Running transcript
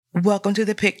Welcome to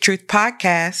the Pick Truth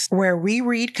Podcast, where we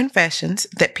read confessions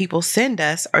that people send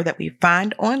us or that we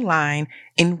find online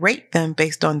and rate them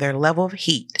based on their level of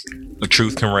heat. The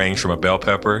truth can range from a bell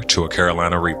pepper to a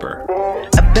Carolina Reaper.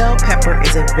 A bell pepper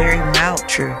is a very mild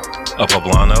truth. A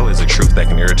poblano is a truth that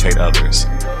can irritate others.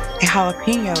 A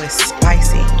jalapeno is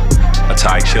spicy. A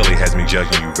Thai chili has me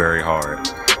judging you very hard.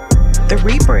 The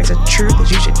Reaper is a truth that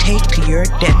you should take to your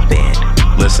deathbed.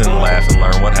 Listen, laugh, and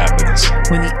learn what happens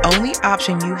when the only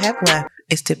option you have left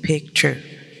is to pick truth.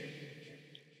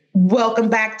 Welcome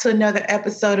back to another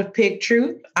episode of Pick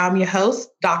Truth. I'm your host,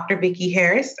 Dr. Vicki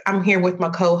Harris. I'm here with my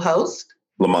co-host,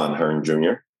 Lamont Hearn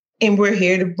Jr. And we're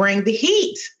here to bring the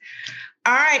heat.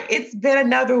 All right, it's been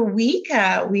another week.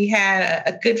 We had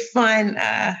a good, fun,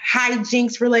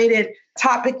 hijinks-related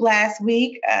topic last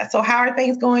week. So how are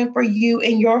things going for you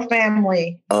and your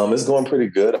family? It's going pretty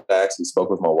good. I actually spoke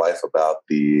with my wife about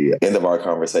the end of our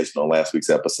conversation on last week's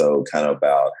episode, kind of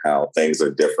about how things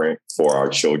are different for our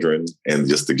children and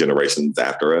just the generations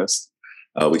after us.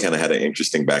 We kind of had an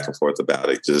interesting back and forth about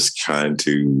it, just trying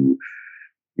to,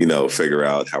 figure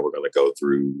out how we're going to go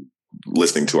through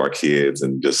listening to our kids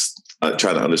and just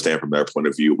trying to understand from their point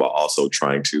of view, while also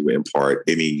trying to impart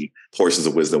any portions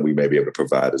of wisdom we may be able to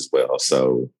provide as well.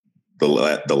 So the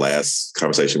last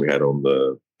conversation we had on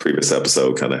the previous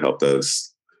episode kind of helped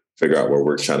us figure out where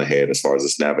we're trying to head as far as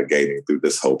us navigating through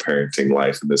this whole parenting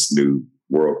life and this new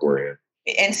world we're in.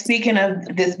 And speaking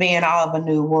of this being all of a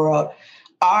new world,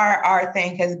 our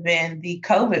thing has been the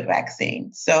COVID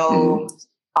vaccine. So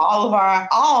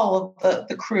all of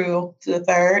the crew to the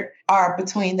third are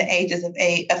between the ages of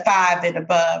 5 and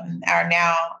above and are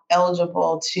now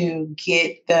eligible to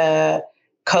get the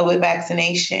COVID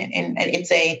vaccination. And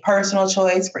it's a personal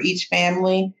choice for each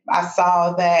family. I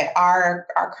saw that our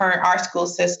school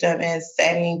system is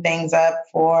setting things up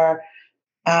for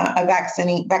a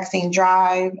vaccine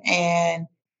drive. And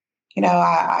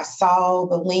I saw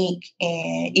the link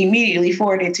and immediately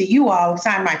forwarded it to you all,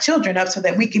 signed my children up so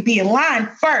that we could be in line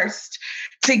first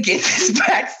to get this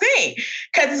vaccine.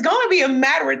 Because it's going to be a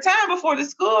matter of time before the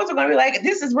schools are going to be like,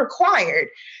 this is required.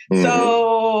 Mm-hmm.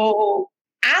 So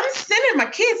I'm sending my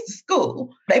kids to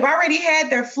school. They've already had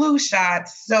their flu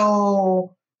shots.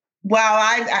 So while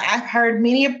I've heard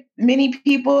many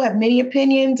people have many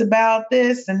opinions about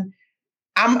this, and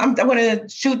I'm going to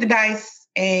shoot the dice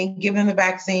and give them the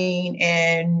vaccine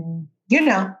and,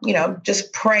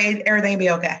 just pray everything will be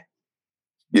okay.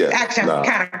 Yeah. Actually, I'm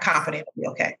kind of confident it'll be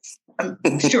okay.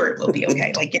 I'm sure it will be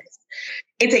okay.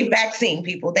 It's a vaccine,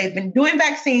 people. They've been doing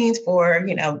vaccines for,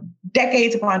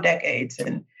 decades upon decades.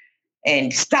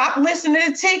 And stop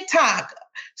listening to TikTok.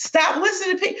 Stop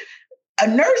listening to people. A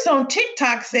nurse on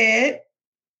TikTok said,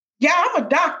 yeah, I'm a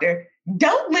doctor.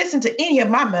 Don't listen to any of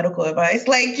my medical advice.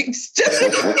 It's just, you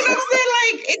know what I'm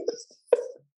saying?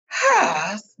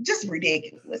 It's just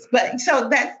ridiculous. But so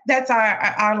that's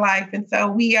our life. And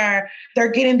so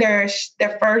they're getting their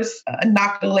first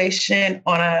inoculation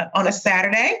on a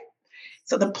Saturday.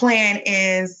 So the plan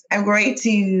is I'm going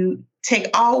to take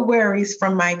all worries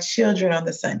from my children on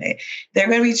the Sunday. They're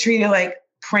going to be treated like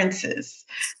princes.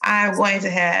 I'm going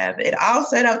to have it all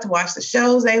set up to watch the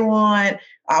shows they want.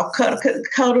 I'll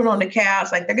cuddle on the couch.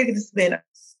 They're going to spend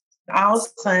all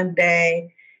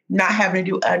Sunday not having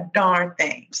to do a darn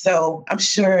thing. So I'm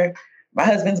sure my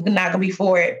husband's not going to be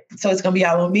for it. So it's going to be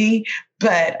all on me.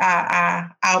 But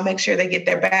I'll make sure they get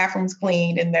their bathrooms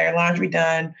cleaned and their laundry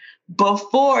done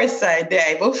before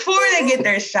Sunday, before they get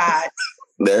their shot.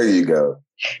 There you go.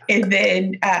 And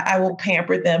then I will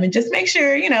pamper them and just make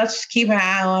sure, just keep an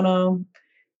eye on them,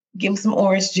 give them some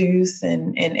orange juice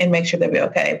and make sure they'll be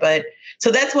okay. But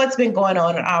so that's what's been going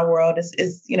on in our world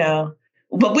is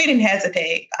but we didn't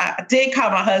hesitate. I did call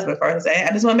my husband first and say,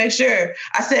 I just want to make sure.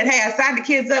 I said, hey, I signed the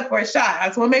kids up for a shot. I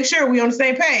just want to make sure we're on the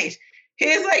same page.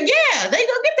 He's like, yeah, they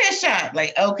gonna get that shot.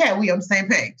 Okay, we on the same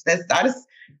page. I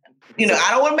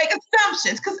don't want to make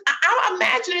assumptions because I'm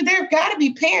imagining there have got to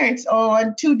be parents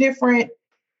on two different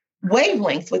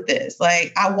wavelengths with this.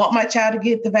 I want my child to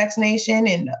get the vaccination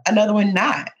and another one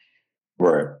not.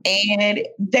 Right. And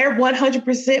they're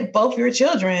 100% both your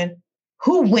children.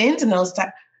 Who wins in those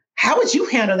times? How would you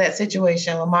handle that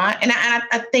situation, Lamont? And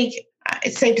I think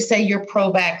it's safe to say you're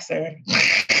pro-vaxxer.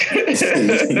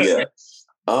 Yeah.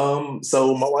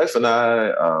 So my wife and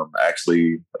I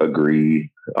actually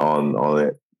agree on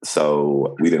it.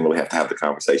 So we didn't really have to have the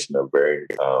conversation of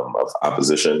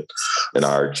opposition. And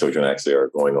our children actually are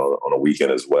going on a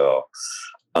weekend as well.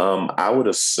 I would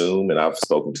assume, and I've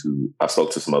spoke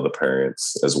to some other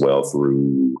parents as well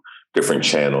through different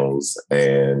channels,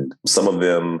 and some of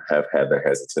them have had their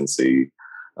hesitancy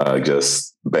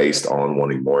just based on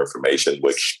wanting more information,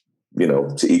 which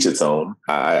to each its own.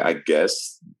 I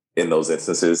guess in those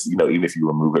instances, even if you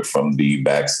remove it from the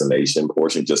vaccination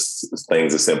portion, just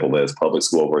things as simple as public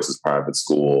school versus private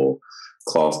school,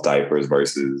 cloth diapers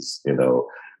versus,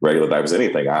 regular diapers,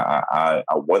 anything. I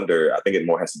wonder, I think it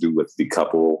more has to do with the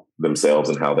couple themselves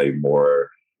and how they more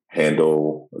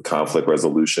handle conflict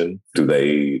resolution. Do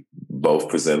they both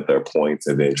present their points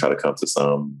and then try to come to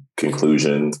some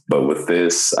conclusion? But with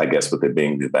this, I guess with it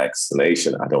being the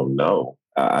vaccination, I don't know.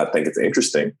 I think it's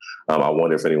interesting. I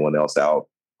wonder if anyone else out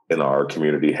in our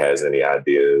community has any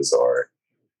ideas or,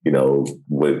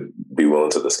 would be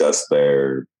willing to discuss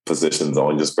their positions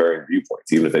on just varying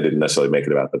viewpoints, even if they didn't necessarily make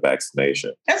it about the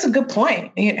vaccination. That's a good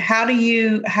point. How do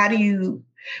you,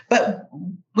 but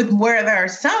with where there are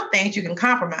some things you can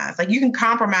compromise, like you can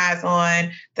compromise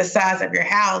on the size of your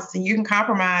house and you can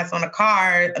compromise on a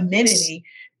car amenity.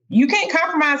 You can't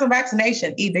compromise on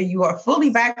vaccination. Either you are fully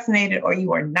vaccinated or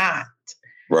you are not.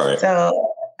 Right.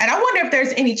 So, and I wonder if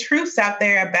there's any truths out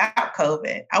there about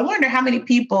COVID. I wonder how many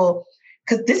people,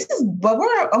 because this is, but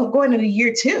we're going into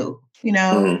year 2,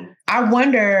 I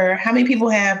wonder how many people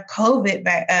have COVID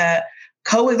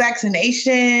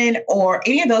vaccination or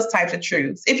any of those types of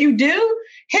truths. If you do,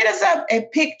 hit us up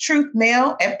at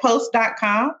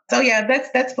picktruthmail@post.com. So yeah,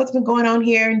 that's what's been going on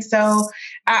here. And so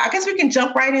I guess we can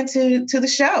jump right into the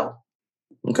show.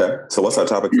 Okay. So what's our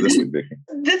topic for this week, Vicki?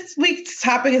 This week's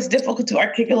topic is difficult to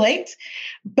articulate,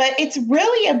 but it's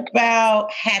really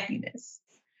about happiness.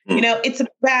 It's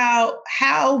about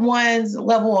how one's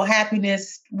level of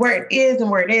happiness, where it is and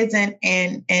where it isn't,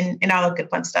 and all the good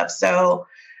fun stuff. So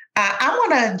I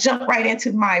want to jump right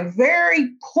into my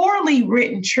very poorly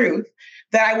written truth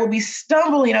that I will be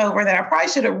stumbling over, that I probably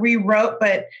should have rewrote,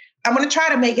 but I'm going to try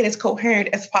to make it as coherent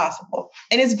as possible.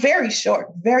 And it's very short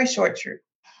truth.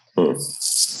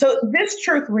 So this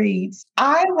truth reads,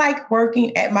 I like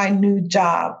working at my new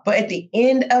job, but at the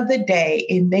end of the day,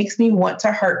 it makes me want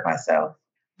to hurt myself.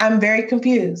 I'm very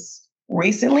confused.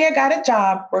 Recently, I got a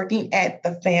job working at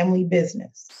the family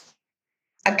business.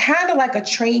 I'm kind of like a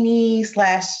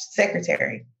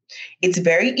trainee/secretary. It's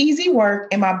very easy work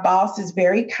and my boss is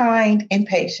very kind and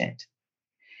patient.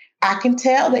 I can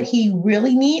tell that he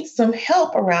really needs some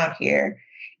help around here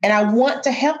and I want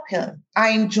to help him. I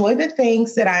enjoy the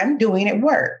things that I'm doing at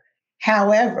work.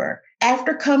 However,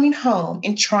 after coming home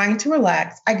and trying to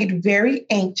relax, I get very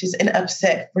anxious and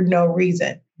upset for no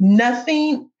reason.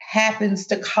 Nothing happens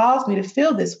to cause me to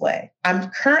feel this way. I'm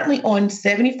currently on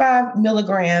 75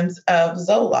 milligrams of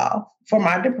Zoloft for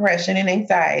my depression and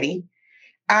anxiety.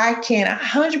 I can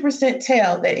 100%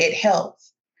 tell that it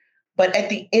helps. But at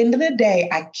the end of the day,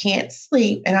 I can't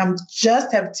sleep and I'm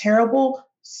just have terrible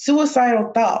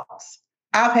suicidal thoughts.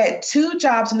 I've had 2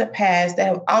 jobs in the past that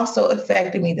have also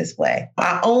affected me this way.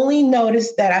 I only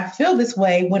notice that I feel this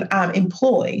way when I'm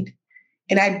employed.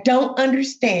 And I don't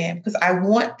understand because I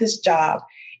want this job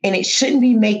and it shouldn't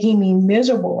be making me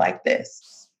miserable like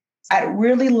this. I'd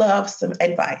really love some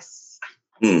advice.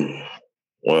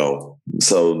 Well,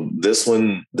 so this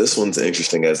one's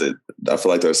interesting I feel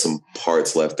like there's some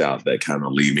parts left out that kind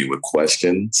of leave me with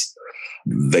questions.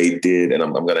 They did, and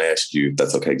I'm going to ask you if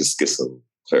that's okay, just get some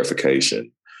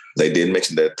clarification. They did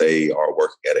mention that they are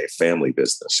working at a family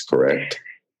business, correct?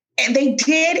 And they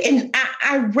did. And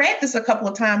I read this a couple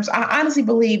of times. I honestly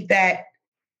believe that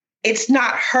it's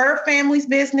not her family's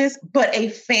business, but a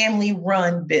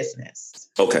family-run business.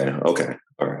 Okay.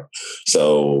 All right.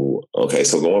 So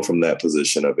going from that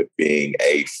position of it being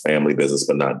a family business,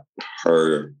 but not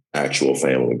her actual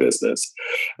family business.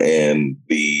 And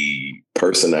the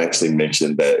person actually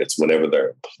mentioned that it's whenever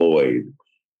they're employed,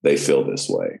 they feel this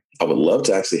way. I would love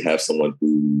to actually have someone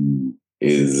who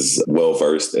is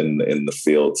well-versed in the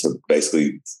field to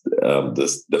basically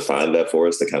define that for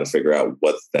us, to kind of figure out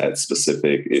what that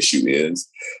specific issue is.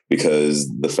 Because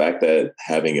the fact that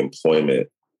having employment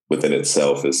within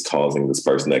itself is causing this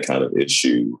person that kind of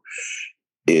issue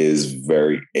is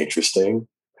very interesting.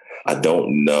 I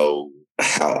don't know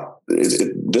how,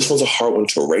 this one's a hard one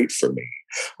to rate for me,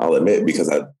 I'll admit, because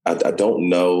I don't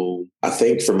know. I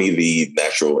think for me, the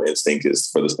natural instinct is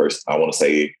for this person, I want to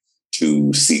say,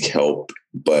 to seek help.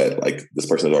 But like this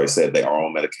person has already said, they are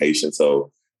on medication.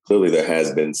 So clearly there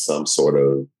has been some sort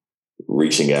of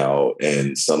reaching out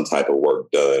and some type of work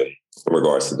done in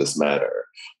regards to this matter.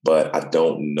 But I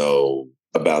don't know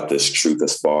about this truth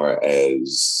as far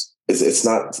as it's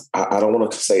not, I don't want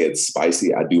to say it's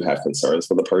spicy. I do have concerns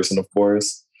for the person, of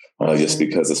course, just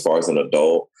because as far as an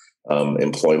adult,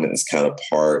 Employment is kind of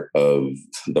part of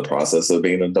the process of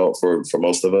being an adult for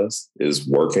most of us, is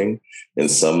working in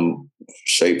some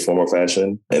shape, form, or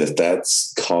fashion. And if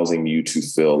that's causing you to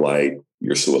feel like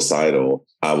you're suicidal,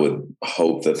 I would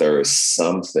hope that there is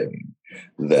something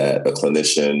that a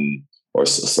clinician or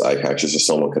psychiatrist or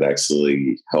someone could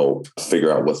actually help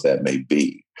figure out what that may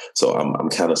be. So I'm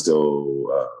kind of still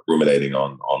ruminating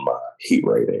on my heat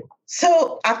rating.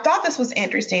 So I thought this was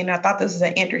interesting. I thought this was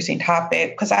an interesting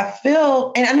topic because I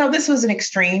feel, and I know this was an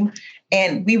extreme,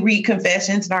 and we read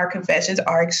confessions and our confessions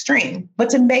are extreme, but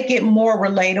to make it more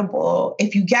relatable,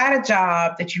 if you got a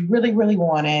job that you really, really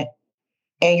wanted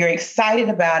and you're excited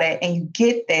about it and you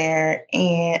get there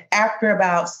and after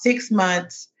about 6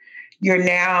 months, you're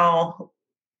now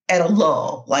at a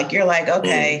lull. Like you're like,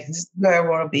 okay, this is where I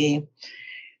want to be.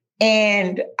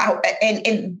 And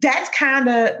that's kind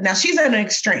of, now she's at an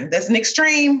extreme. That's an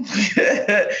extreme,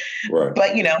 right.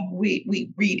 But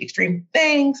we read extreme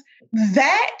things.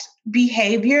 That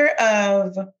behavior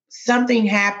of something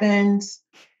happens,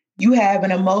 you have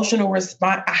an emotional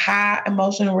response, a high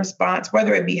emotional response,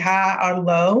 whether it be high or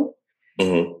low.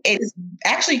 Mm-hmm. It is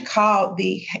actually called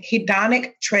the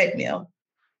hedonic treadmill,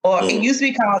 or it used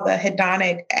to be called the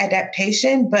hedonic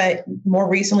adaptation, but more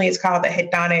recently it's called the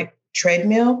hedonic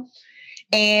treadmill.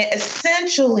 And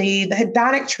essentially, the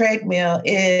hedonic treadmill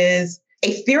is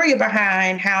a theory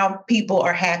behind how people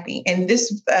are happy. And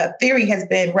this theory has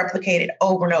been replicated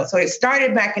over and over. So it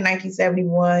started back in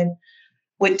 1971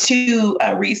 with two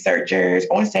researchers,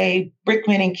 I want to say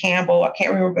Brickman and Campbell. I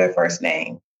can't remember their first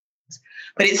name,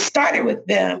 but it started with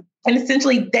them. And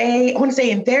essentially, I want to say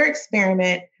in their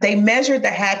experiment, they measured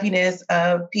the happiness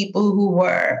of people who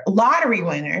were lottery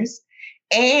winners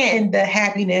and the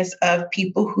happiness of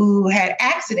people who had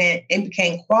accident and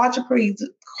became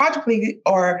quadriplegic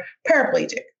or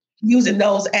paraplegic, using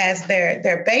those as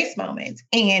their base moments.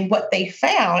 And what they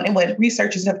found, and what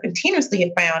researchers have continuously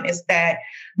found, is that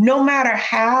no matter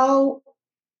how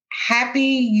happy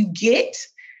you get,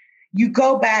 you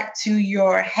go back to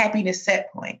your happiness set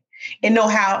point. And no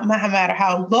matter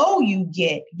how low you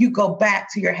get, you go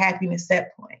back to your happiness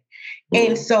set point.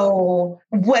 And so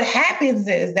what happens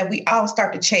is that we all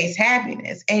start to chase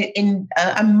happiness. And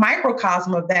a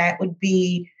microcosm of that would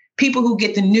be people who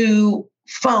get the new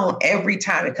phone every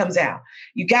time it comes out.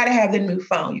 You got to have the new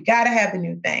phone. You got to have the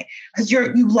new thing because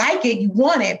you like it, you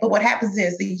want it. But what happens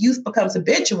is the use becomes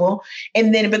habitual,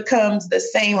 and then it becomes the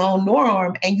same old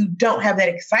norm, and you don't have that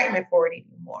excitement for it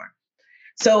anymore.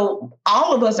 So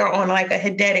all of us are on like a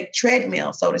hedonic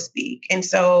treadmill, so to speak. And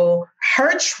so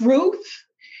her truth,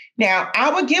 now,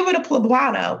 I would give it a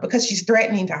poblano because she's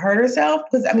threatening to hurt herself.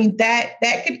 Because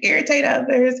that could irritate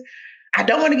others. I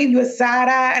don't want to give you a side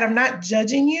eye, and I'm not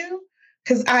judging you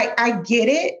because I get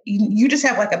it. You just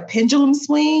have like a pendulum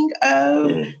swing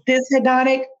of this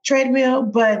hedonic treadmill,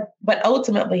 but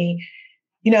ultimately,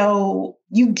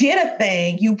 you get a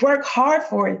thing, you work hard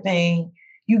for a thing,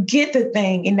 you get the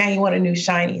thing, and now you want a new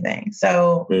shiny thing.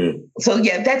 So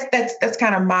yeah, that's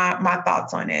kind of my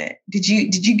thoughts on it. Did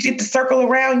you get the circle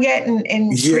around yet and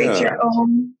create your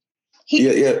own?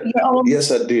 Your own?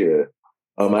 Yes, I did.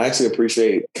 I actually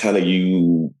appreciate kind of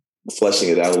you fleshing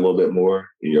it out a little bit more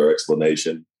in your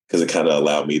explanation, because it kind of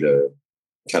allowed me to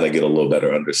kind of get a little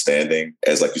better understanding.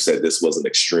 As like you said, this was an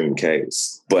extreme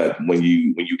case, but when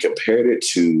you compared it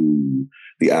to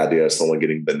the idea of someone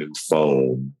getting the new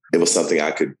phone, it was something I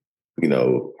could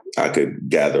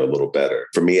gather a little better.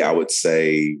 For me, I would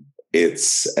say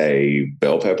it's a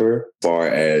bell pepper as far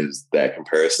as that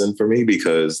comparison for me,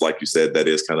 because like you said, that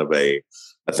is kind of a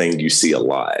thing you see a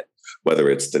lot, whether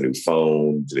it's the new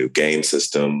phone, the new game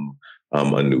system,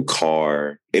 a new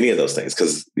car, any of those things.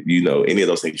 Because, any of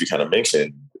those things you kind of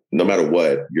mentioned, no matter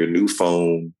what, your new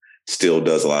phone still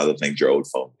does a lot of the things your old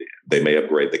phone did. They may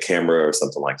upgrade the camera or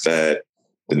something like that.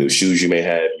 The new shoes you may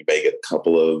have, you may get a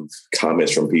couple of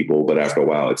comments from people, but after a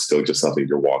while, it's still just something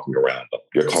you're walking around.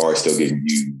 Your car is still getting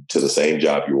you to the same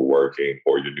job you were working,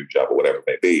 or your new job, or whatever it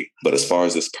may be. But as far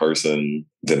as this person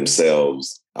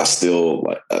themselves, I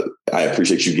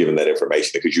appreciate you giving that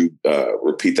information. Could you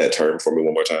repeat that term for me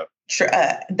one more time? Sure.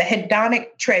 The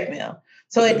hedonic treadmill.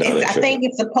 So I think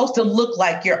it's supposed to look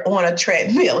like you're on a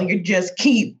treadmill and you just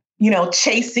keep,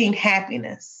 chasing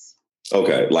happiness.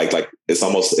 Okay. Like it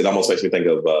almost makes me think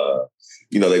of,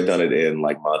 they've done it in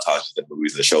like montages in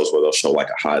movies and shows where they'll show like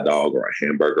a hot dog or a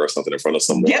hamburger or something in front of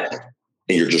someone. Yep.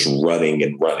 And you're just running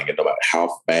and running. And no matter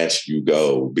how fast you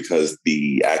go, because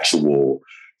the actual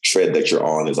tread that you're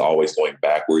on is always going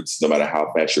backwards, no matter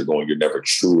how fast you're going, you're never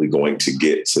truly going to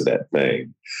get to that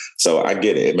thing. So I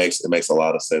get it. It makes a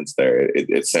lot of sense there.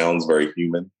 It sounds very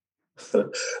human.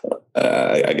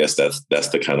 I guess that's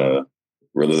the kind of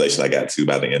realization I got to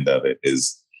by the end of it.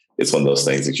 Is it's one of those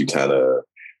things that you kind of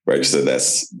register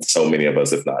that's so many of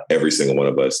us, if not every single one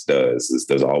of us does, is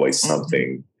there's always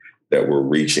something that we're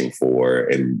reaching for.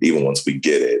 And even once we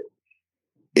get it,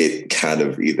 it kind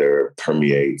of either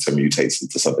permeates or mutates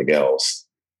into something else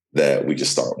that we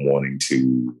just start wanting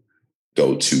to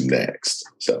go to next.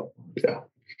 So, yeah.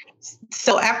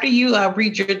 So after you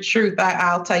read your truth,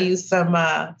 I'll tell you some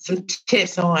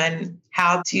tips on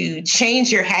how to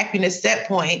change your happiness set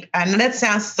point. I know that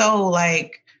sounds so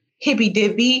like hippy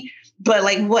dippy, but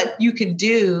like what you can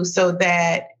do so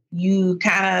that you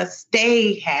kind of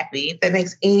stay happy.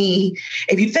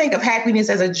 If you think of happiness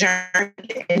as a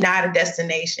journey and not a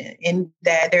destination, and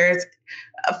that there's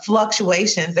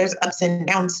fluctuations, there's ups and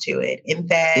downs to it, and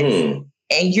that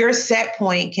and your set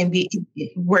point can be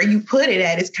where you put it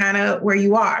at is kind of where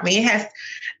you are. I mean, it has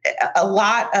a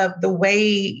lot of the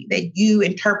way that you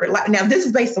interpret life. Now, this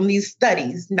is based on these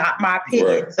studies, not my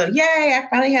opinion. Right. So, yay, I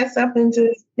finally had something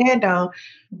to stand on.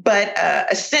 But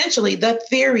essentially, the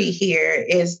theory here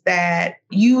is that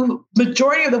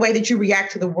majority of the way that you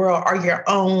react to the world are your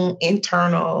own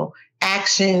internal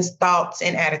actions, thoughts,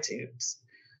 and attitudes.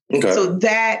 Okay. So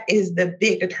that is the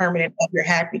big determinant of your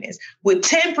happiness, with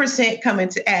 10% coming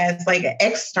as like an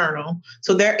external.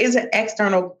 So there is an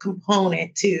external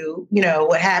component to,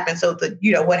 what happens. So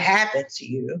what happens to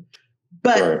you,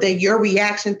 but your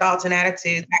reaction, thoughts, and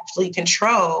attitudes actually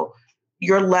control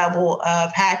your level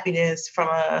of happiness from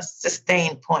a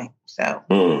sustained point. So,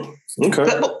 okay.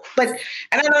 But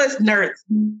and I know it's nerds.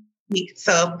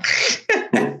 So,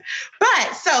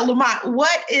 so Lamont,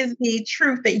 what is the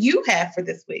truth that you have for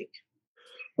this week?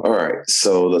 All right.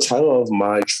 So the title of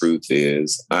my truth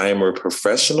is, I am a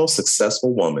professional,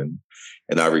 successful woman,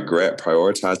 and I regret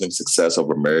prioritizing success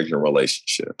over marriage and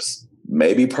relationships.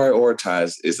 Maybe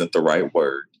prioritize isn't the right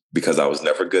word, because I was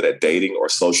never good at dating or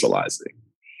socializing,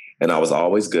 and I was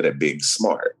always good at being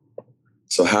smart.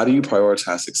 So how do you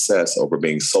prioritize success over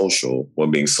being social when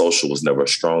being social was never a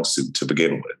strong suit to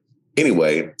begin with?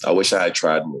 Anyway, I wish I had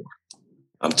tried more.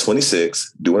 I'm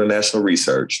 26, doing international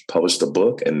research, published a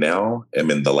book, and now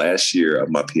am in the last year of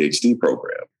my PhD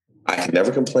program. I can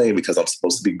never complain because I'm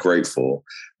supposed to be grateful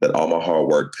that all my hard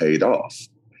work paid off.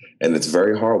 And it's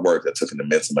very hard work that took an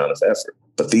immense amount of effort.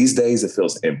 But these days, it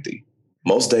feels empty.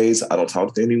 Most days, I don't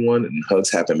talk to anyone, and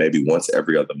hugs happen maybe once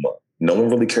every other month. No one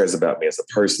really cares about me as a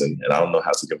person, and I don't know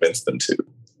how to convince them to.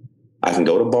 I can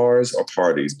go to bars or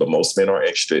parties, but most men are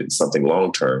interested in something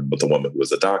long-term with a woman who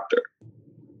is a doctor.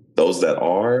 Those that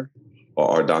are, or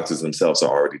are doctors themselves, are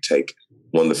already taken.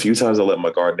 One of the few times I let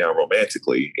my guard down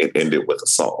romantically, it ended with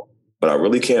assault. But I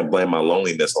really can't blame my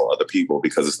loneliness on other people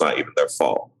because it's not even their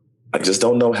fault. I just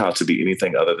don't know how to be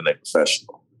anything other than a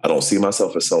professional. I don't see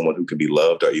myself as someone who can be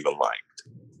loved or even liked.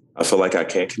 I feel like I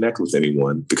can't connect with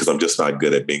anyone because I'm just not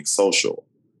good at being social.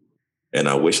 And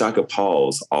I wish I could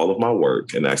pause all of my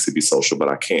work and actually be social, but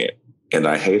I can't. And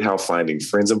I hate how finding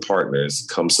friends and partners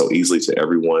comes so easily to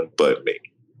everyone but me.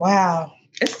 Wow.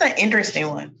 It's an interesting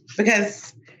one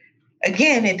because,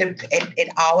 again, it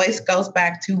always goes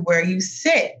back to where you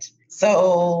sit.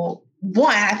 So,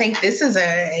 one, I think this is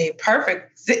a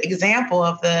perfect example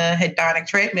of the hedonic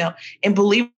treadmill. And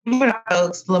believe it or not,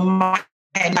 folks, Lamont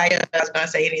and I was going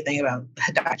to say anything about the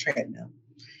hedonic treadmill.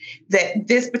 That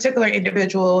this particular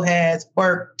individual has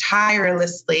worked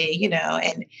tirelessly,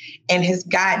 and has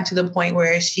gotten to the point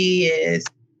where she is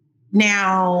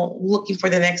now looking for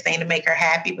the next thing to make her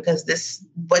happy because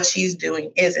what she's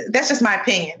doing isn't. That's just my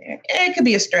opinion. It could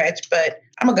be a stretch, but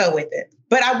I'm going to go with it.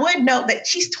 But I would note that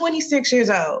she's 26 years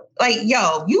old. Like,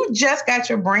 you just got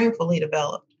your brain fully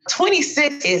developed.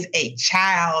 26 is a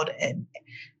child. And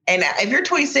if you're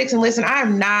 26, and listen,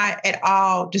 I'm not at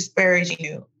all disparaging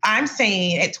you. I'm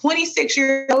saying at 26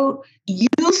 years old, you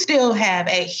still have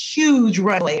a huge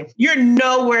runway. You're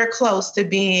nowhere close to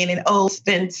being an old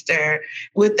spinster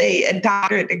with a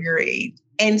doctorate degree.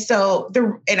 And so,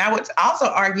 and I would also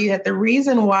argue that the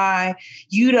reason why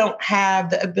you don't have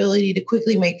the ability to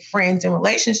quickly make friends in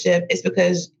relationship is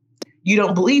because you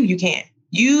don't believe you can.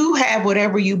 You have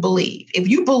whatever you believe. If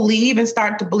you believe and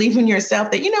start to believe in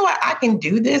yourself that, I can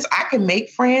do this, I can make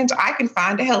friends, I can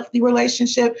find a healthy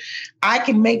relationship, I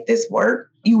can make this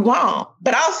work, you won't.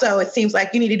 But also, it seems like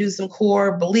you need to do some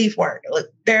core belief work,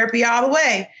 therapy all the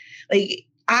way. Like,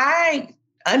 I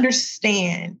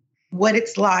understand what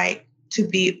it's like to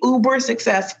be uber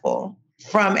successful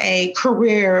from a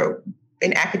career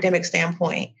and academic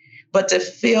standpoint, but to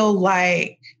feel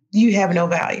like you have no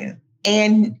value.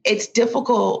 And it's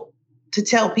difficult to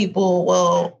tell people,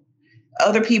 well,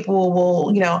 Other people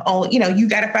will, you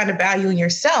got to find a value in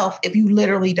yourself if you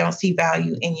literally don't see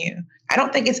value in you. I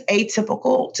don't think it's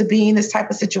atypical to be in this type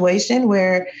of situation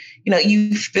where,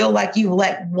 you feel like you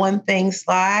let one thing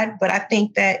slide, but I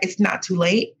think that it's not too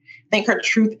late. I think her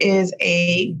truth is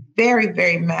a very,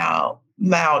 very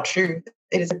mild truth.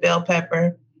 It is a bell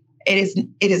pepper. It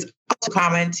is also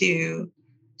common to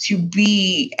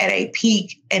be at a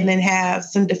peak and then have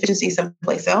some deficiency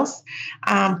someplace else.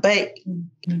 But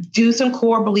do some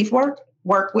core belief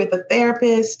work with a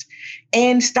therapist,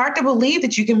 and start to believe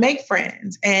that you can make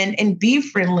friends and be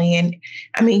friendly. And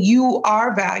I mean, you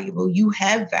are valuable. You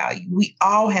have value. We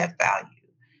all have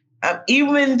value.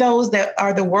 Even those that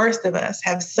are the worst of us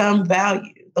have some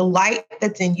value. The light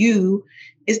that's in you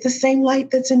is the same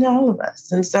light that's in all of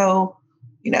us. And so,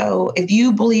 if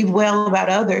you believe well about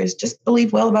others, just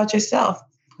believe well about yourself,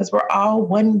 because we're all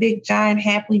one big, giant,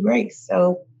 happy race.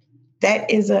 So that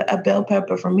is a bell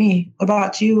pepper for me. What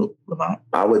about you, Lamont?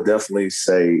 I would definitely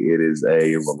say it is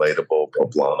a relatable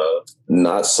Poblana,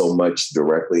 not so much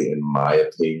directly in my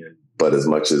opinion, but as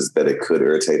much as that it could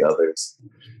irritate others,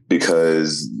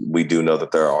 because we do know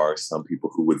that there are some people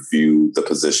who would view the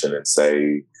position and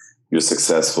say, you're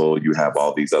successful, you have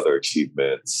all these other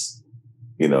achievements,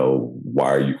 why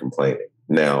are you complaining?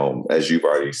 Now, as you've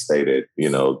already stated,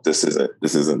 this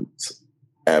isn't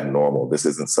abnormal. This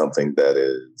isn't something that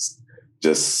is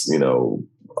just,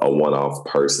 a one-off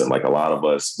person. Like a lot of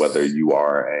us, whether you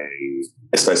are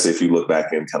especially if you look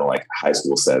back in kind of like high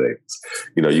school settings,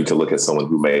 you can look at someone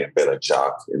who may have been a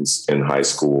jock in high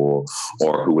school,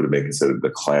 or who would have been considered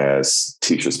the class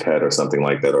teacher's pet or something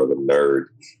like that, or the nerd,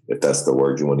 if that's the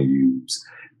word you want to use.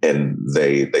 And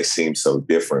they seem so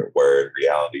different, where in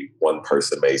reality, one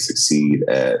person may succeed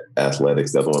at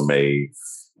athletics, the other one may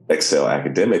excel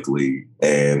academically,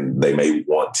 and they may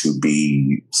want to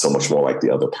be so much more like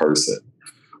the other person.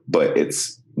 But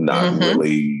it's not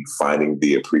really finding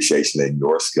the appreciation in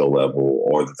your skill level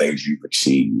or the things you've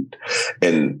achieved.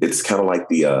 And it's kind of like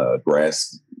the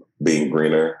grass being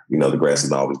greener, the grass is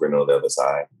not always greener on the other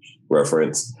side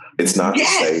reference. It's not to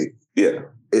say,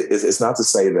 it's not to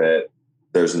say that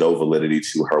there's no validity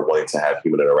to her wanting to have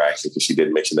human interaction, because she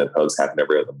did mention that hugs happen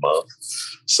every other month.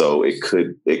 So it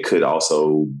could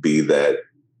also be that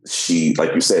she,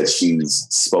 like you said, she's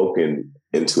spoken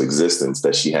into existence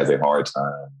that she has a hard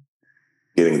time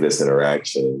getting this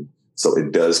interaction. So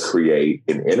it does create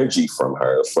an energy from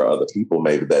her for other people,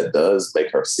 maybe that does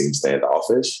make her seem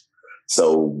standoffish.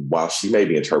 So while she may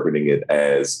be interpreting it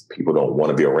as people don't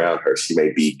want to be around her, she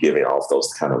may be giving off those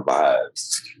kind of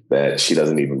vibes that she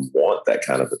doesn't even want that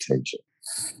kind of attention.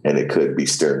 And it could be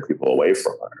steering people away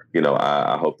from her.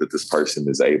 I hope that this person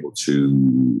is able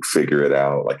to figure it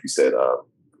out, like you said,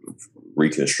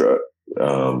 reconstruct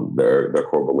their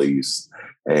core beliefs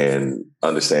and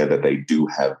understand that they do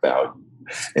have value,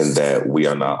 and that we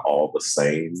are not all the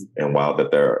same. And while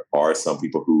that there are some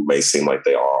people who may seem like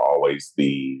they are always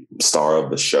the star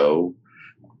of the show,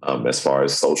 as far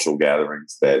as social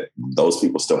gatherings, that those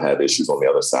people still have issues on the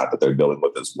other side that they're dealing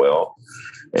with as well.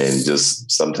 And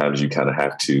just sometimes you kind of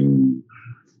have to,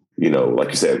 like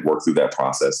you said, work through that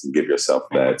process and give yourself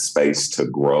that space to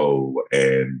grow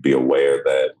and be aware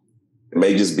that it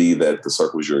may just be that the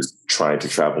circles you're trying to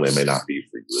travel in may not be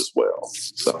for you as well.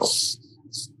 So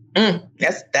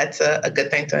that's a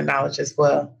good thing to acknowledge as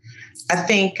well. I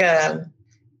think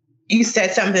you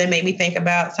said something that made me think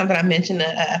about something I mentioned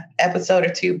an episode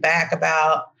or two back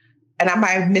about, and I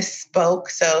might have misspoke,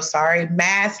 so sorry,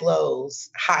 Maslow's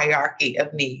hierarchy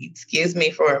of needs. Excuse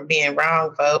me for being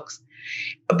wrong, folks.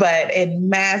 But in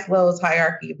Maslow's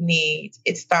hierarchy of needs,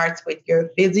 it starts with your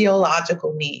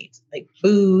physiological needs, like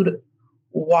food,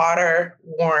 water,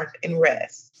 warmth, and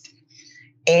rest.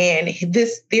 And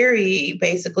this theory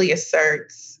basically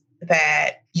asserts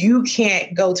that you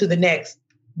can't go to the next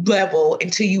level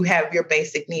until you have your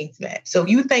basic needs met. So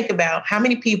you think about how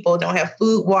many people don't have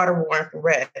food, water, warmth, and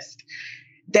rest.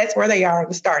 That's where they are on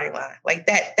the starting line. Like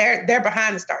that, they're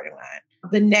behind the starting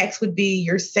line. The next would be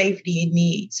your safety and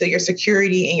needs. So your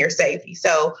security and your safety.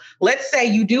 So let's say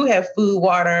you do have food,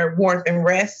 water, warmth, and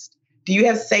rest. Do you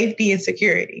have safety and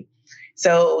security?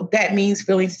 So that means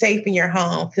feeling safe in your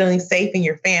home, feeling safe in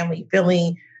your family,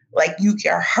 feeling like you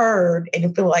are heard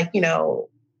and feel like,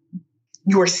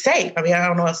 you're safe. I mean, I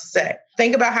don't know what else to say.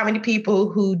 Think about how many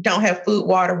people who don't have food,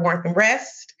 water, warmth, and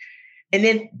rest. And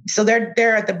then, so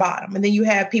they're at the bottom. And then you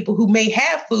have people who may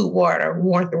have food, water,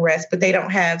 warmth, and rest, but they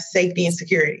don't have safety and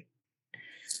security.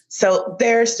 So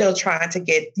they're still trying to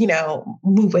get,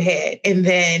 move ahead. And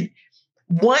then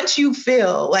once you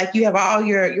feel like you have all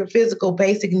your physical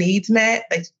basic needs met,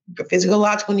 like your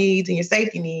physiological needs and your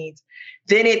safety needs,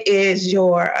 then it is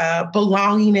your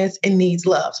belongingness and needs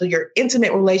love. So your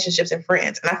intimate relationships and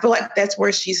friends. And I feel like that's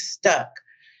where she's stuck.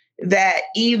 That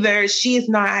either she is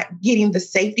not getting the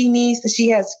safety needs that she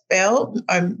has felt,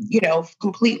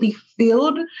 completely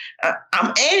filled.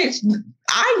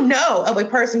 I know of a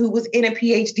person who was in a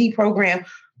PhD program,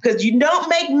 because you don't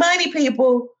make money,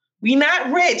 people. We're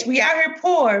not rich. We out here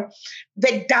poor.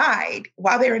 That died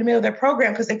while they were in the middle of their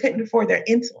program because they couldn't afford their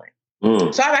insulin.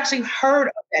 So I've actually heard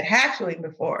of that happening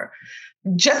before.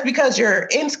 Just because you're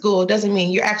in school doesn't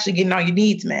mean you're actually getting all your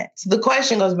needs met. So the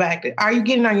question goes back to, are you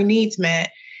getting all your needs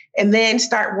met? And then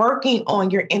start working on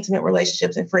your intimate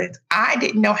relationships and friends. I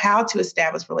didn't know how to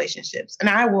establish relationships. And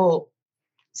I will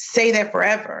say that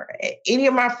forever. Any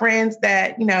of my friends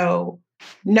that, know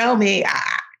me,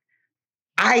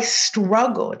 I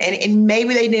struggled. And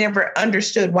maybe they never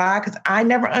understood why, because I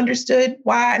never understood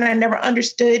why. And I never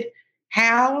understood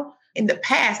how. In the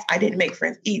past, I didn't make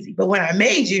friends easy. But when I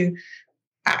made you,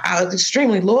 I was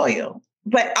extremely loyal.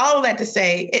 But all of that to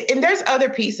say, and there's other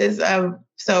pieces of,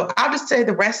 so I'll just say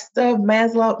the rest of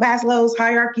Maslow's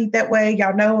hierarchy that way,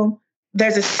 y'all know them.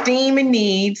 There's esteem and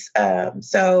needs.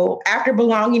 So after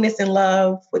belongingness and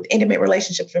love with intimate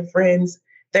relationships and friends,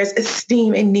 there's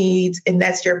esteem and needs, and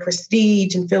that's your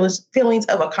prestige and feelings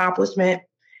of accomplishment.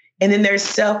 And then there's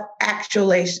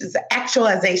self-actualization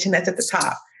that's at the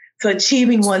top. So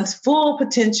achieving one's full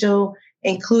potential,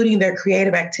 including their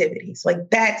creative activities. Like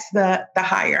that's the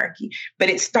hierarchy. But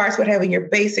it starts with having your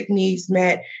basic needs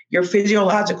met, your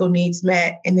physiological needs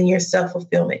met, and then your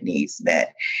self-fulfillment needs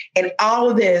met. And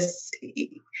all of this,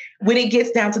 when it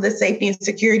gets down to the safety and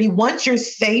security, once you're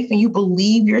safe and you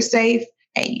believe you're safe,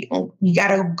 and you got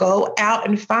to go out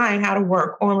and find how to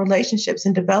work on relationships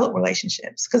and develop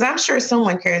relationships. Because I'm sure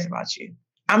someone cares about you.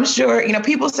 I'm sure,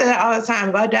 people say that all the time.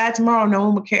 If I die tomorrow, no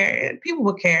one would care. People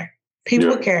would care. People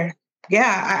would care.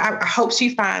 Yeah, I hope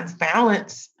she finds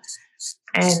balance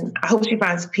and I hope she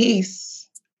finds peace.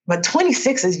 But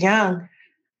 26 is young.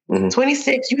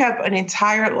 26, you have an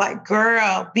entire,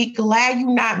 girl, be glad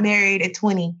you're not married at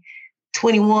 20,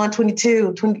 21,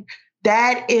 22, 20.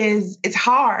 It's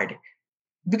hard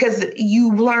because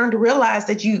you learn to realize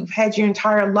that you've had your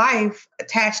entire life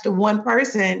attached to one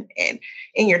person, and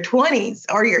in your 20s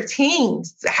or your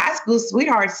teens. The high school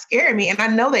sweethearts scare me, and I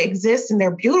know they exist and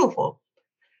they're beautiful.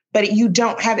 But you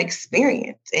don't have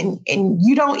experience and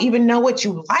you don't even know what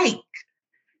you like.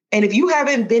 And if you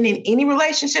haven't been in any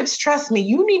relationships, trust me,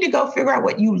 you need to go figure out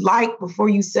what you like before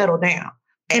you settle down.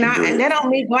 And that don't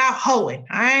mean go out hoeing.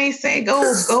 I ain't say go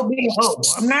be a hoe.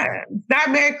 It's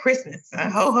not Merry Christmas.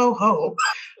 Ho, ho, ho.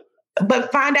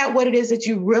 But find out what it is that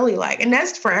you really like. And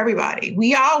that's for everybody.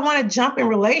 We all want to jump in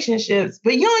relationships,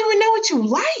 but you don't even know what you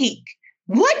like.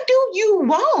 What do you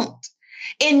want?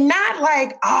 And not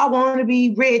like, I want to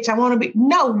be rich.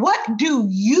 No, what do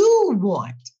you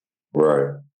want?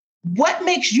 Right. What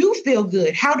makes you feel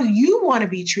good? How do you want to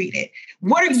be treated?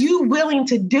 What are you willing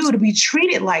to do to be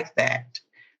treated like that?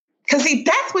 Because see,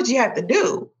 that's what you have to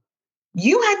do.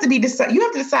 You have to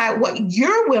decide what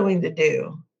you're willing to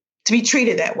do to be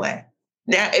treated that way.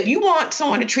 Now, if you want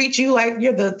someone to treat you like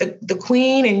you're the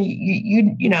queen and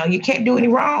you can't do any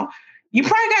wrong, you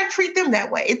probably got to treat them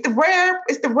that way. It's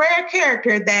the rare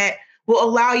character that will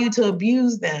allow you to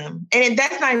abuse them. And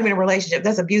that's not even a relationship.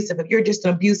 That's abusive. If you're just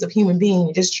an abusive human being,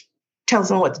 you just tell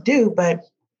someone what to do. But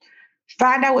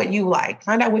find out what you like.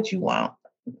 Find out what you want.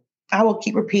 I will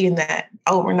keep repeating that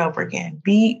over and over again.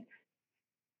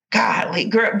 Godly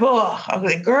girl. Boy, I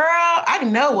was like, girl, I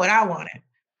know what I wanted.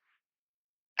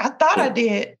 I thought I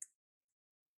did.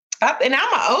 And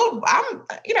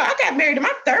I got married in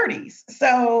my 30s.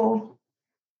 So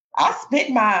I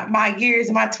spent my years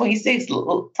in my 26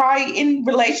 probably in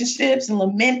relationships and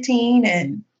lamenting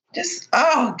and just,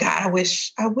 oh God, I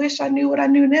wish I knew what I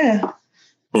knew now.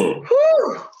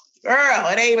 Whew, girl,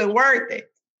 it ain't even worth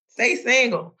it. Stay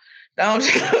single. Don't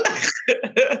go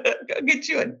get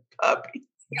you a puppy.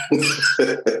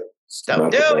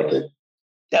 Don't do it.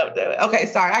 Don't do it. Okay,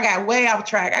 sorry. I got way off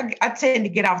track. I tend to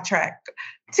get off track.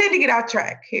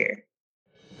 Here.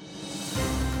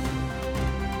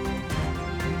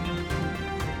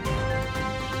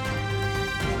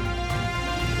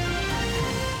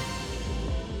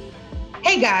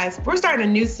 Hey guys, we're starting a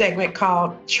new segment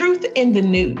called Truth in the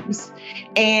News.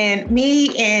 And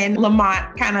me and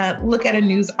Lamont kind of look at a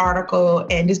news article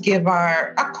and just give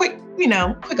a quick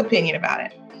opinion about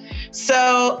it.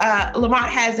 So Lamont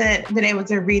hasn't been able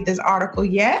to read this article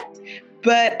yet,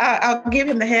 but I'll give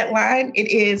him the headline. It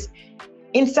is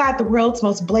Inside the World's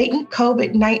Most Blatant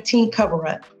COVID-19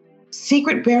 Cover-Up.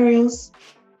 secret burials,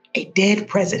 a dead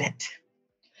president.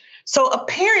 So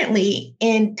apparently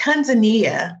in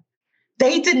Tanzania,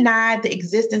 they denied the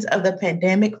existence of the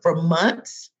pandemic for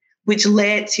months, which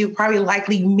led to probably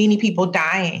likely many people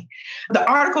dying. The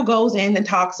article goes in and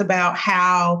talks about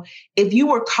how if you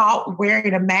were caught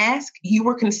wearing a mask, you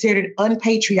were considered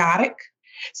unpatriotic.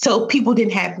 So people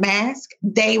didn't have masks.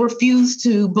 They refused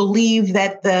to believe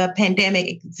that the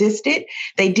pandemic existed.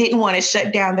 They didn't want to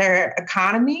shut down their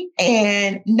economy.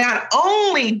 And not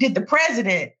only did the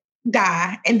president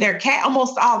die and their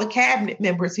almost all the cabinet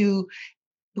members who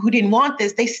didn't want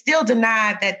this, they still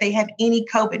denied that they had any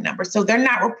COVID numbers. So they're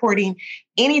not reporting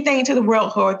anything to the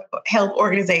World Health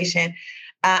Organization.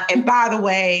 And by the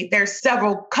way, there's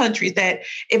several countries that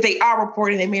if they are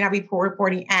reporting, they may not be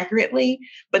reporting accurately.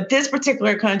 But this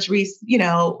particular country,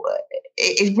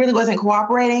 it really wasn't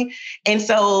cooperating. And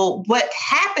so what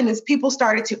happened is people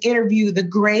started to interview the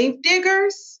grave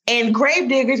diggers. And grave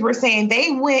diggers were saying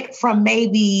they went from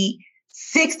maybe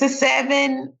 6 to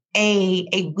 7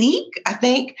 a week, I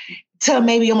think, to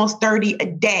maybe almost 30 a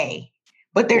day.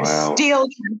 But they're still trying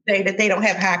to say that they don't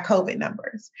have high COVID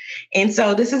numbers. And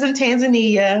so this is in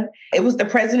Tanzania. It was the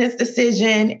president's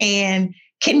decision. And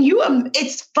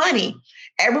it's funny.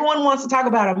 Everyone wants to talk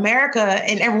about America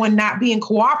and everyone not being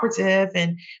cooperative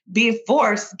and being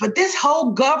forced. But this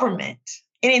whole government,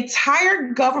 an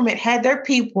entire government had their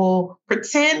people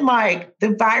pretend like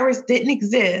the virus didn't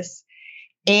exist.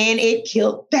 And it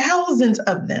killed thousands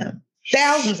of them.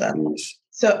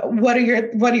 So what are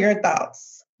your thoughts?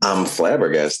 I'm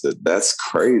flabbergasted. That's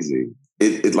crazy.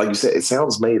 It like you said, it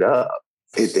sounds made up.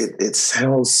 It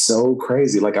sounds so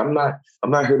crazy. Like I'm not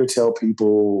here to tell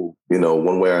people,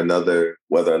 one way or another,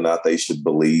 whether or not they should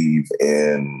believe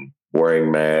in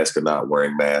wearing masks or not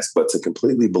wearing masks, but to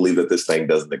completely believe that this thing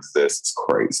doesn't exist is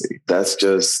crazy. That's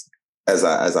just, as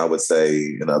I would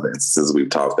say in other instances we've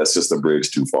talked, that's just a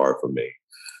bridge too far for me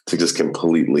to just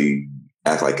completely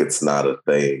act like it's not a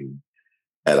thing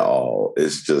at all.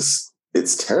 It's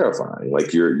terrifying.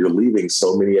 Like you're leaving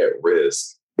so many at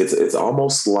risk. It's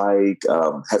almost like,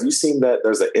 have you seen that?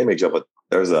 There's an image of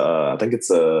I think it's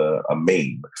a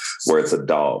meme where it's a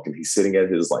dog and he's sitting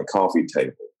at his like coffee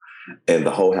table and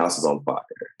the whole house is on fire.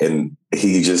 And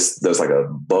there's like a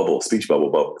speech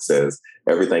bubble that says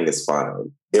everything is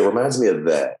fine. It reminds me of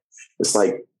that. It's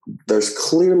like, there's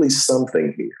clearly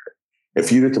something here. If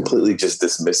you to completely just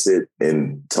dismiss it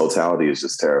in totality is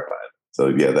just terrifying. So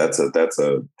yeah,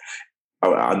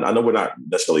 I know we're not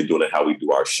necessarily doing it how we do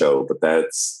our show, but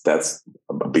that's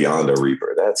beyond a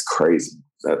reaper. That's crazy.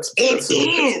 It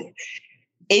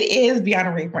is beyond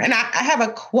a reaper. And I have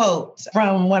a quote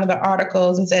from one of the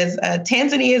articles. It says,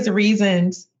 Tanzania's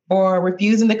reasons for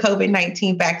refusing the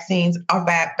COVID-19 vaccines are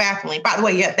baffling. By the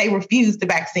way, yeah, they refused the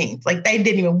vaccines. Like they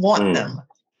didn't even want them.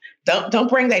 Don't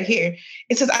bring that here.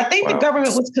 It says, I think the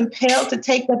government was compelled to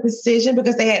take that decision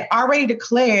because they had already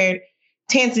declared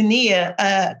Tanzania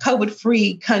a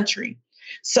COVID-free country.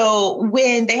 So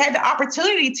when they had the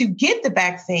opportunity to get the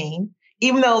vaccine,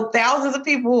 even though thousands of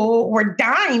people were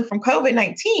dying from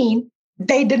COVID-19,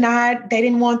 they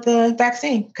didn't want the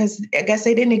vaccine because I guess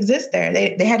they didn't exist there.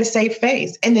 They had to save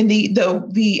face. And then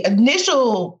the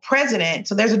initial president,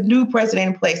 so there's a new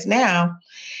president in place now,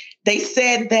 they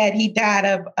said that he died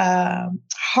of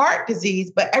heart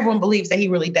disease, but everyone believes that he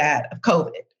really died of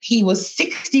COVID. He was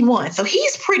 61, so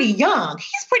he's pretty young.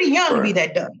 He's pretty young to be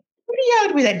that dumb.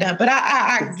 But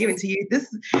I give it to you.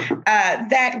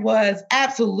 That was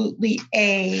absolutely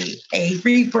a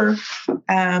reaper.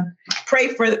 Pray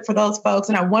for those folks,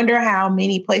 and I wonder how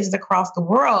many places across the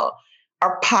world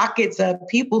are pockets of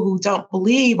people who don't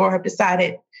believe or have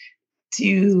decided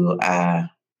to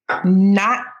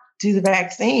not do the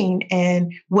vaccine,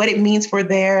 and what it means for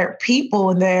their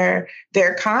people and their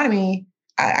economy.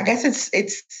 I guess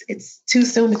it's too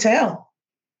soon to tell.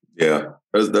 Yeah,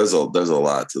 there's a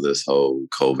lot to this whole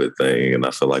COVID thing, and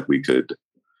I feel like we could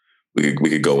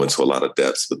go into a lot of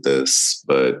depths with this,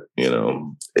 but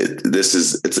this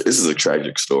is a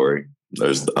tragic story. I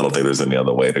don't think there's any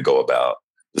other way to go about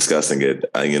discussing it.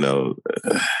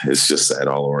 It's just sad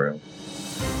all around.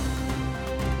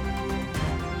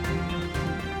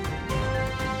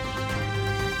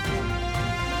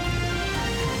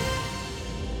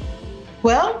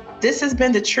 Well, this has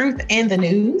been The Truth in the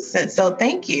News. And so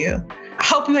thank you. I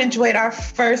hope you enjoyed our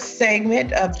first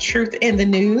segment of Truth in the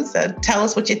News. Tell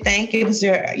us what you think. Give us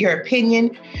your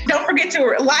opinion. Don't forget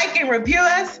to like and review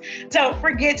us. Don't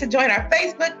forget to join our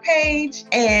Facebook page.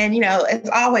 And, as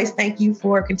always, thank you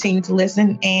for continuing to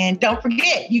listen. And don't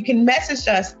forget, you can message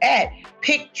us at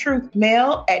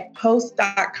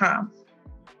picktruthmail@post.com.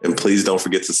 And please don't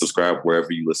forget to subscribe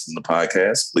wherever you listen to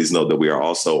podcasts. Please know that we are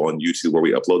also on YouTube where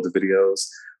we upload the videos.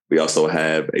 We also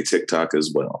have a TikTok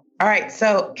as well. All right.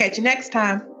 So catch you next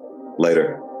time.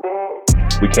 Later.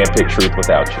 We can't pick truth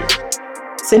without you.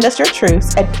 Send us your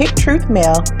truths at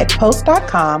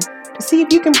picktruthmail@post.com to see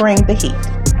if you can bring the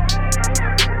heat.